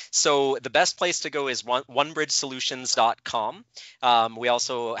 absolutely. So the best place to go is onebridgesolutions.com. We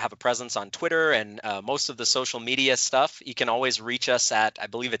also have a presence on Twitter and most of the social media stuff. You can always reach us at, I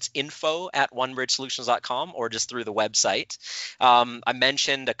believe it's info@onebridgesolutions.com, or just through the website. I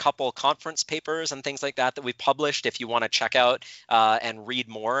mentioned a couple conference papers and things like that we've published if you want to check out and read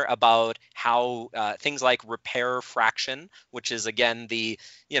more about how things like repair fraction, which is again the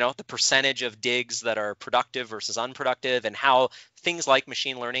percentage of digs that are productive versus unproductive, and how things like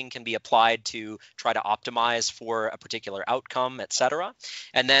machine learning can be applied to try to optimize for a particular outcome, et cetera.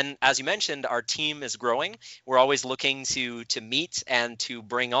 And then, as you mentioned, our team is growing. We're always looking to meet and to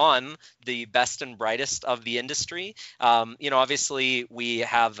bring on the best and brightest of the industry. Obviously, we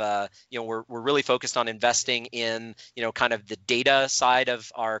have, we're really focused on investing in, kind of the data side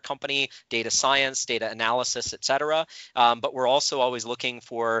of our company, data science, data analysis, et cetera. But we're also always looking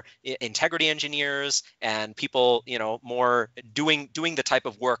for integrity engineers and people, more doing the type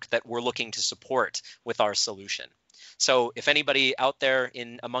of work that we're looking to support with our solution. So if anybody out there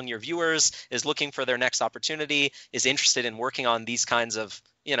among your viewers is looking for their next opportunity, is interested in working on these kinds of,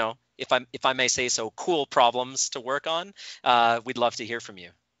 if I may say so, cool problems to work on, we'd love to hear from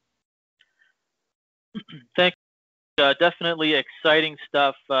you. Thank you. Definitely exciting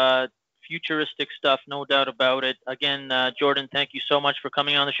stuff, futuristic stuff, no doubt about it. Again, Jordan, thank you so much for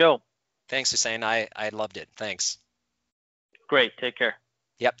coming on the show. Thanks, Hussain. I loved it. Thanks. Great. Take care.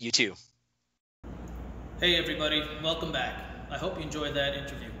 Yep, you too. Hey everybody, welcome back. I hope you enjoyed that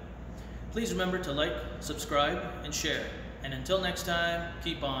interview. Please remember to like, subscribe, and share. And until next time,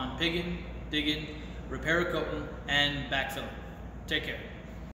 keep on pigging, digging, repair coating, and backfilling. Take care.